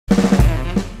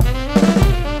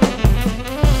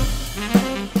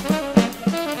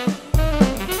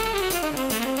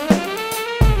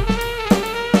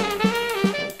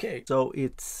So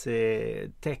it's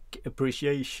Tech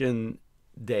Appreciation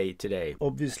Day today.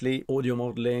 Obviously,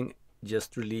 AudioModeling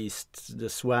just released the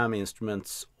SWAM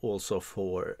instruments also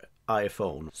for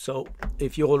iPhone. So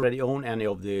if you already own any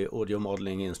of the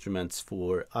AudioModeling instruments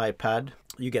for iPad,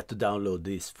 you get to download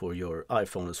these for your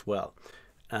iPhone as well.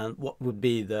 And what would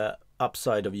be the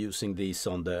upside of using these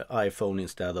on the iPhone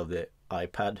instead of the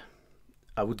iPad?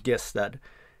 I would guess that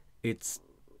it's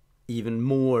even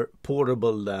more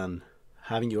portable than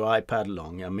having your iPad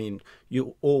along. I mean,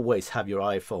 you always have your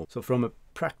iPhone. So from a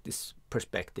practice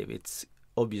perspective, it's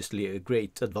obviously a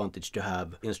great advantage to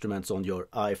have instruments on your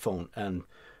iPhone. And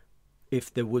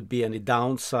if there would be any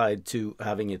downside to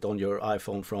having it on your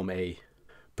iPhone from a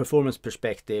performance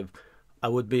perspective, I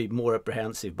would be more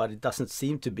apprehensive, but it doesn't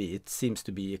seem to be. It seems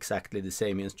to be exactly the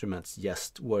same instruments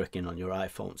just working on your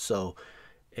iPhone. So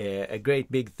a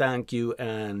great big thank you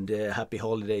and happy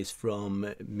holidays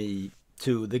from me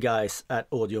to the guys at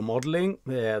AudioModeling.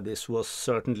 This was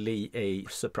certainly a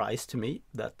surprise to me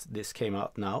that this came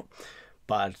out now,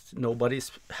 but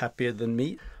nobody's happier than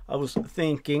me. I was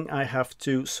thinking I have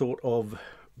to sort of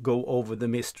go over the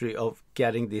mystery of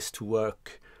getting this to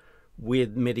work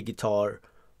with MIDI Guitar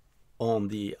on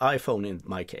the iPhone in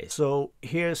my case. So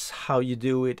here's how you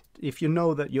do it. If you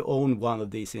know that you own one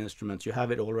of these instruments, you have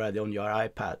it already on your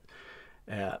iPad,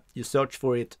 you search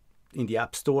for it in the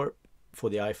Appstore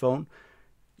for the iPhone,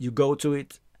 you go to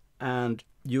it and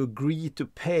you agree to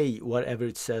pay whatever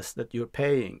it says that you're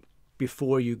paying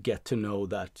before you get to know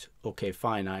that, okay,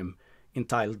 fine, I'm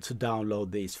entitled to download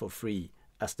these for free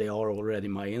as they are already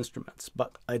my instruments.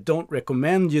 But I don't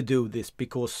recommend you do this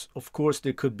because, of course,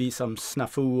 there could be some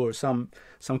snafu or some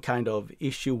kind of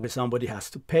issue where somebody has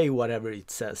to pay whatever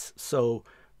it says. So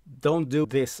don't do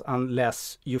this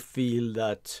unless you feel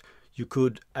that you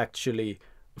could actually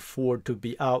afford to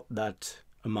be out that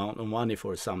amount of money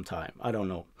for some time. I don't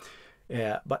know.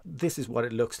 But this is what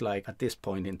it looks like at this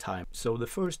point in time. So the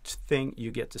first thing you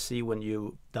get to see when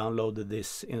you downloaded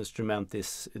this instrument,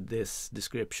 this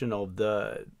description of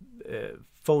the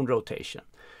phone rotation.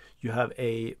 You have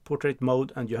a portrait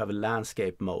mode and you have a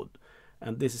landscape mode.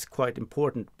 And this is quite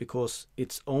important because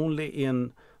it's only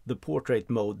in the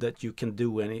portrait mode that you can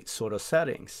do any sort of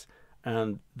settings.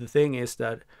 And the thing is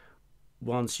that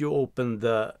once you open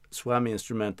the SWAM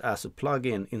instrument as a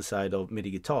plugin inside of MIDI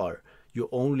Guitar, you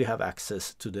only have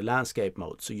access to the landscape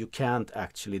mode. So you can't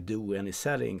actually do any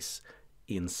settings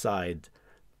inside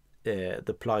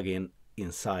the plugin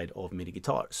inside of MIDI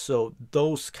Guitar. So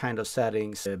those kind of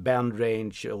settings, band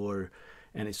range or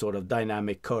any sort of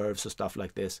dynamic curves or stuff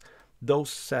like this,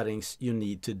 those settings you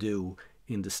need to do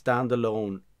in the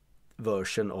standalone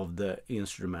version of the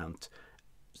instrument.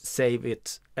 Save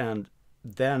it and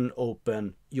then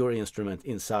open your instrument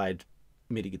inside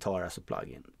MIDI Guitar as a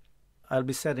plugin. I'll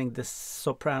be setting the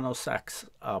soprano sax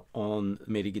up on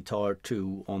MIDI Guitar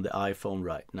 2 on the iPhone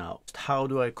right now. How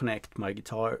do I connect my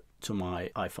guitar to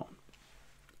my iPhone?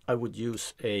 I would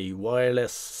use a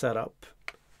wireless setup,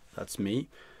 that's me,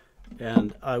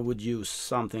 and I would use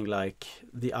something like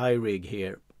the iRig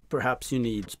here. Perhaps you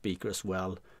need speaker as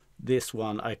well. This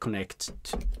one I connect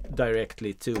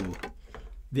directly to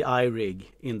the iRig.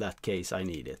 In that case I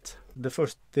need it. The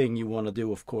first thing you want to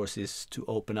do, of course, is to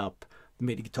open up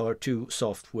MIDI Guitar 2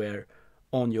 software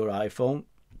on your iPhone.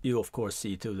 You of course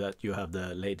see too that you have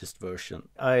the latest version.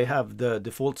 I have the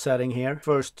default setting here.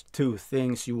 First two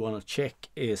things you want to check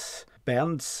is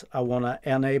bends. I want to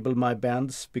enable my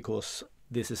bends because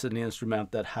this is an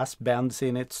instrument that has bends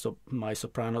in it. So my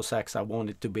soprano sax, I want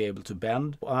it to be able to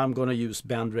bend. I'm going to use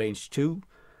bend range 2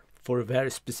 for a very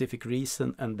specific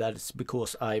reason, and that is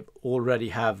because I already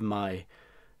have my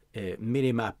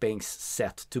MIDI mappings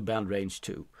set to bend range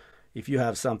 2. If you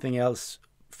have something else,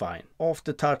 fine.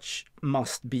 Aftertouch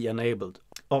must be enabled.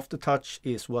 Aftertouch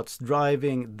is what's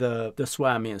driving the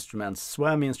SWAM instruments.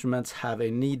 SWAM instruments have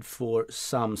a need for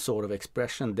some sort of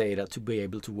expression data to be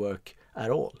able to work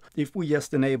at all. If we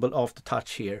just enable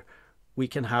Aftertouch here, we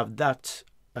can have that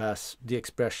as the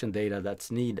expression data that's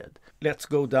needed. Let's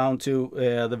go down to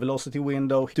the velocity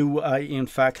window. Do I in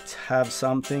fact have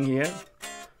something here?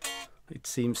 It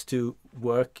seems to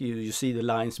work. You see the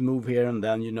lines move here and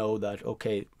then you know that,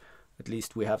 okay, at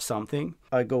least we have something.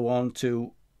 I go on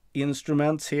to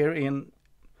instruments here in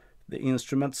the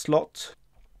instrument slot,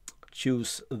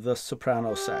 choose the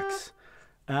soprano sax,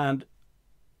 and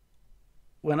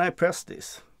when I press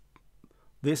this,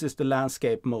 this is the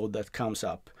landscape mode that comes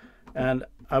up, and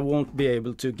I won't be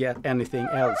able to get anything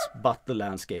else but the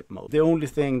landscape mode. The only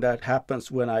thing that happens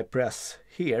when I press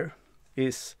here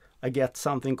is I get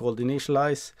something called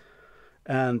initialize,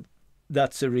 and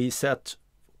that's a reset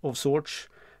of sorts,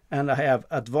 and I have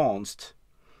advanced,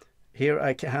 Here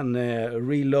I can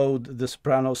reload the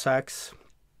soprano sax.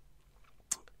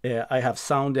 I have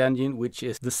Sound Engine, which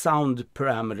is the sound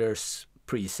parameters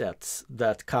presets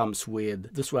that comes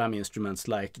with the SWAM instruments,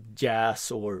 like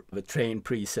jazz or the train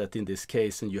preset in this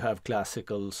case, and you have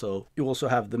classical. So you also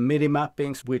have the MIDI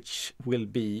mappings, which will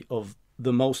be of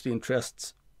the most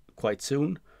interest quite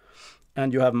soon,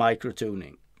 and you have micro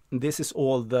tuning. This is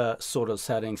all the sort of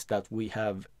settings that we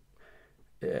have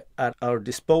at our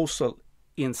disposal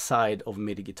inside of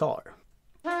MIDI Guitar.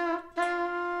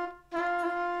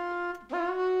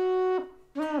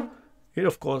 It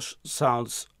of course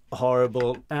sounds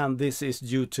horrible, and this is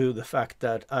due to the fact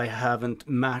that I haven't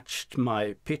matched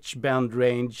my pitch bend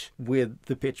range with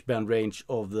the pitch bend range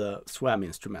of the SWAM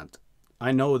instrument.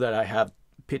 I know that I have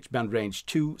pitch bend range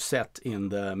 2 set in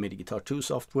the MIDI Guitar 2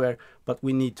 software, but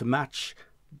we need to match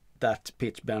that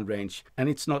pitch bend range, and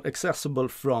it's not accessible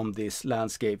from this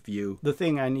landscape view. The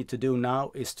thing I need to do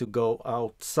now is to go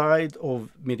outside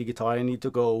of MIDI Guitar. I need to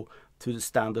go to the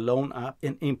standalone app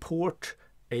and import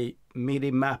a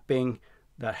MIDI mapping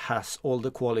that has all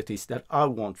the qualities that I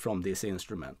want from this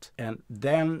instrument, and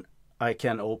then I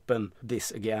can open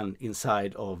this again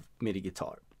inside of MIDI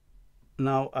Guitar.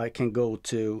 Now I can go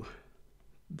to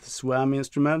the SWAM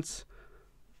instruments,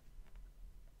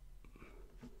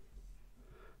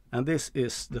 and this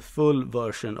is the full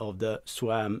version of the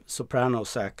SWAM Soprano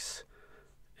Sax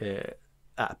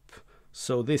app.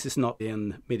 So this is not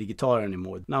in MIDI Guitar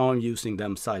anymore. Now I'm using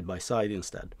them side by side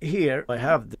instead. Here I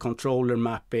have the controller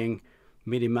mapping,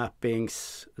 MIDI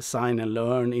mappings, assign and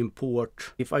learn,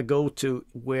 import. If I go to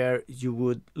where you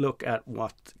would look at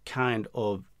what kind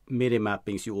of MIDI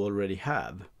mappings you already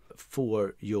have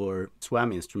for your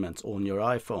SWAM instruments on your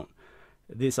iPhone,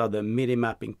 these are the MIDI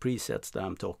mapping presets that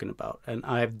I'm talking about. And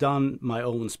I've done my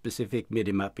own specific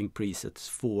MIDI mapping presets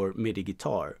for MIDI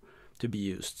Guitar to be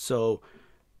used. So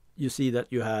you see that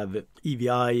you have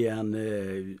EVI and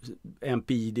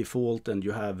MP default, and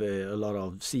you have a lot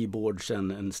of C boards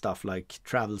and stuff like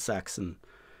travel sax and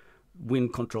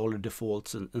wind controller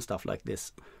defaults and stuff like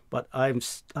this. But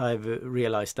I've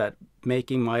realized that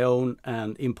making my own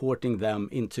and importing them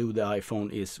into the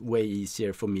iPhone is way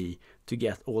easier for me to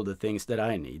get all the things that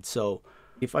I need. So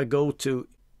if I go to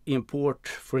import,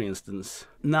 for instance,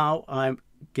 now I'm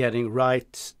getting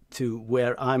right to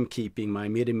where I'm keeping my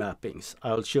MIDI mappings.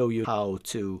 I'll show you how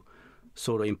to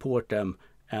sort of import them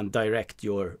and direct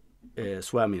your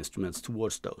SWAM instruments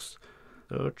towards those.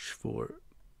 Search for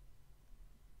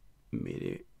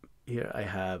MIDI. Here I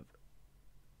have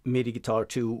MIDI Guitar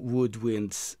 2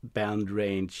 Woodwinds band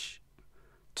range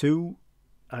 2.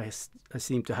 I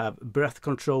seem to have breath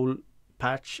control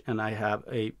patch, and I have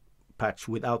a patch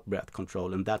without breath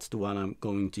control, and that's the one I'm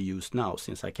going to use now,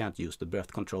 since I can't use the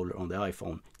breath controller on the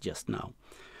iPhone just now.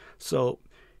 So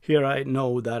here I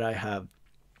know that I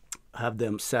have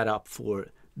them set up for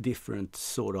different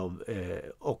sort of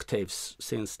octaves.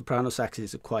 Since the soprano sax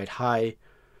is a quite high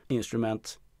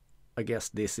instrument, I guess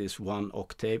this is 1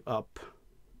 octave up.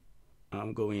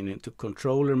 I'm going into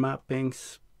controller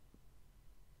mappings,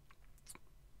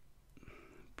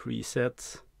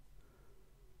 presets.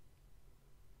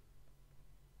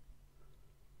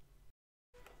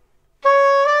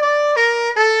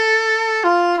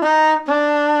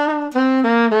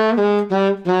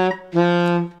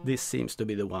 This seems to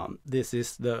be the one. This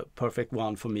is the perfect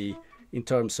one for me in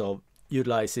terms of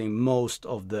utilizing most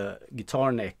of the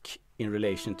guitar neck in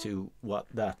relation to what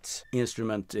that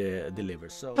instrument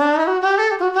delivers. So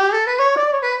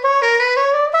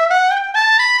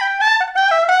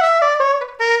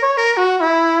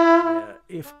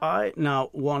if I now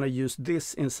want to use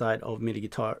this inside of MIDI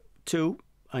Guitar 2,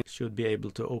 I should be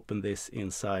able to open this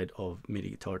inside of MIDI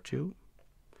Guitar 2.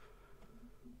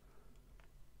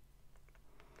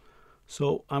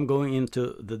 So I'm going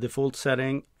into the default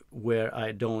setting where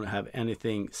I don't have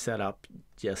anything set up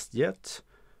just yet.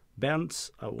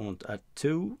 Bends I want at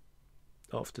 2.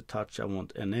 Aftertouch I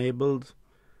want enabled.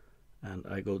 And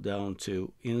I go down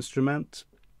to instrument.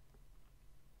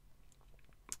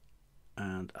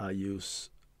 And I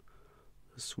use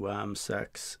the SWAM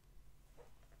Sax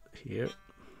here.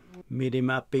 MIDI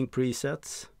mapping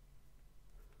presets.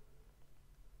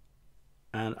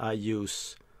 And I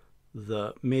use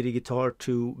the MIDI Guitar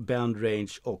 2 band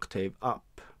range octave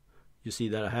up. You see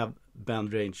that I have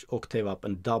band range octave up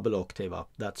and double octave up.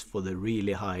 That's for the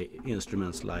really high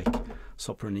instruments like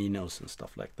sopraninos and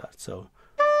stuff like that. So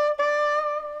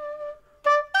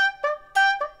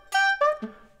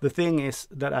the thing is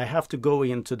that I have to go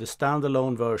into the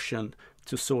standalone version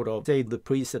to sort of save the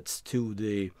presets to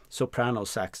the soprano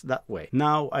sax that way.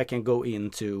 Now I can go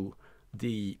into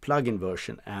the plugin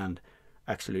version and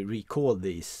actually recall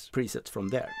these presets from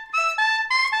there.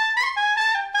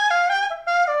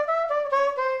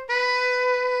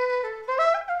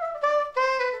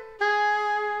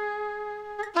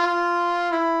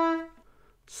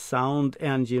 Sound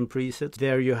engine presets.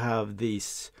 There you have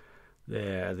these,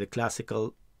 the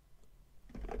classical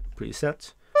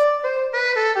presets.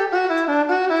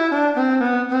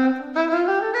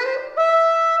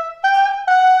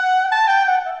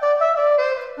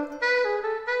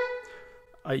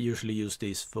 I usually use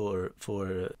this for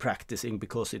practicing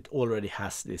because it already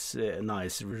has this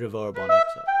nice reverb on it.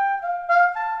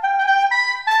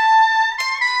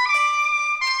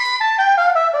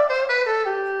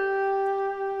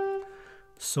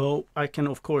 So I can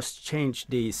of course change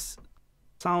these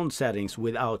sound settings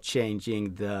without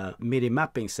changing the MIDI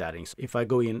mapping settings. If I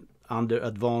go in under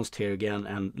advanced here again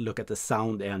and look at the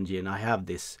sound engine, I have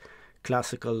this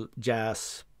classical,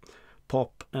 jazz,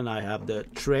 pop, and I have the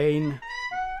train.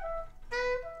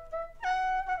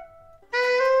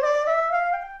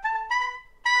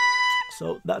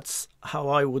 So that's how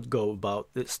I would go about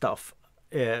this stuff.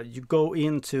 You go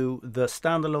into the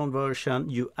standalone version,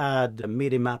 you add the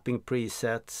MIDI mapping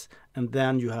presets, and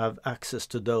then you have access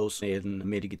to those in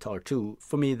MIDI Guitar 2.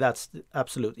 For me, that's the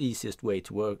absolute easiest way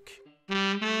to work.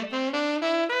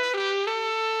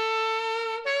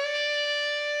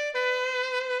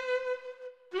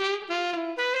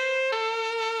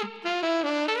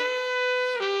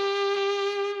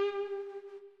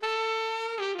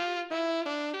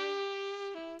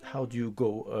 How do you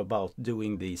go about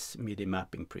doing these MIDI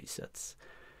mapping presets,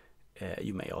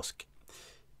 you may ask.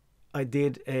 I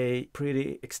did a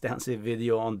pretty extensive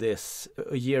video on this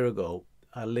a year ago.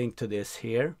 I'll link to this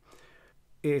here.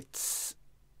 It's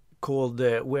called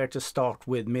Where to Start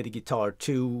with MIDI Guitar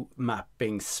 2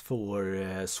 Mappings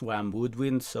for SWAM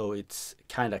Woodwind, so it's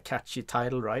kind of catchy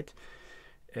title, right?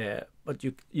 But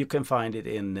you can find it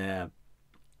in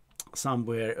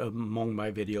somewhere among my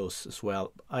videos as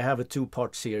well. I have a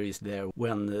two-part series there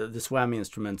when the SWAM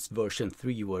Instruments version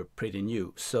 3 were pretty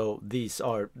new. So these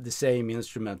are the same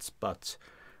instruments, but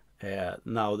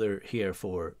now they're here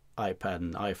for iPad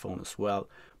and iPhone as well.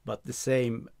 But the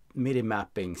same MIDI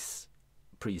mappings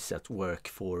preset work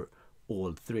for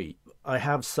all three. I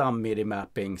have some MIDI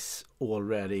mappings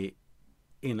already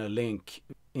in a link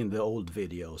in the old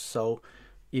videos. So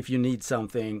if you need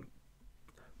something,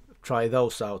 try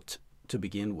those out to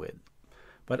begin with.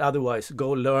 But otherwise,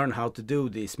 go learn how to do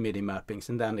these MIDI mappings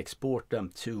and then export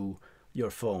them to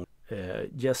your phone.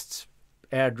 Just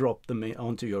airdrop them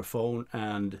onto your phone,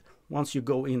 and once you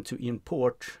go into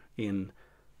import in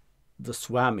the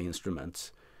SWAM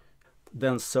Instruments,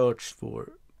 then search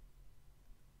for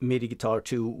MIDI Guitar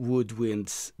 2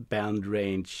 Woodwinds Band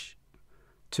Range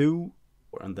 2,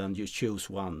 and then you choose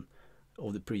one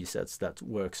of the presets that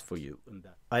works for you.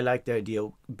 I like the idea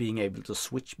of being able to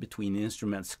switch between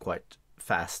instruments quite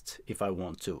fast if I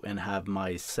want to, and have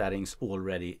my settings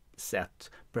already set,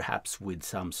 perhaps with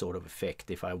some sort of effect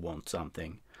if I want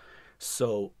something.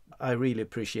 So I really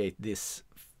appreciate this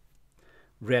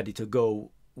ready to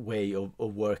go way of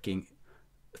working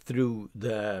through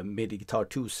the MIDI Guitar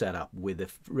 2 setup with the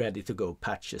ready to go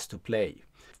patches to play.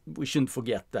 We shouldn't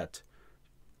forget that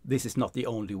this is not the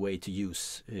only way to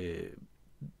use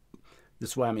the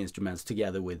SWAM Instruments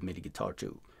together with MIDI Guitar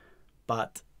 2,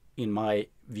 but in my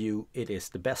view it is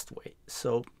the best way.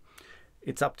 So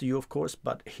it's up to you, of course,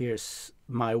 but here's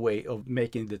my way of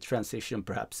making the transition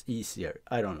perhaps easier.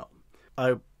 I don't know.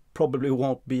 I probably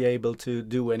won't be able to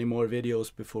do any more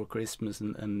videos before Christmas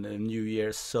and New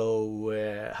Year,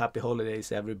 so happy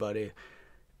holidays everybody.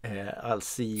 I'll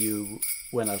see you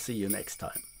when I'll see you next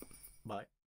time. Bye.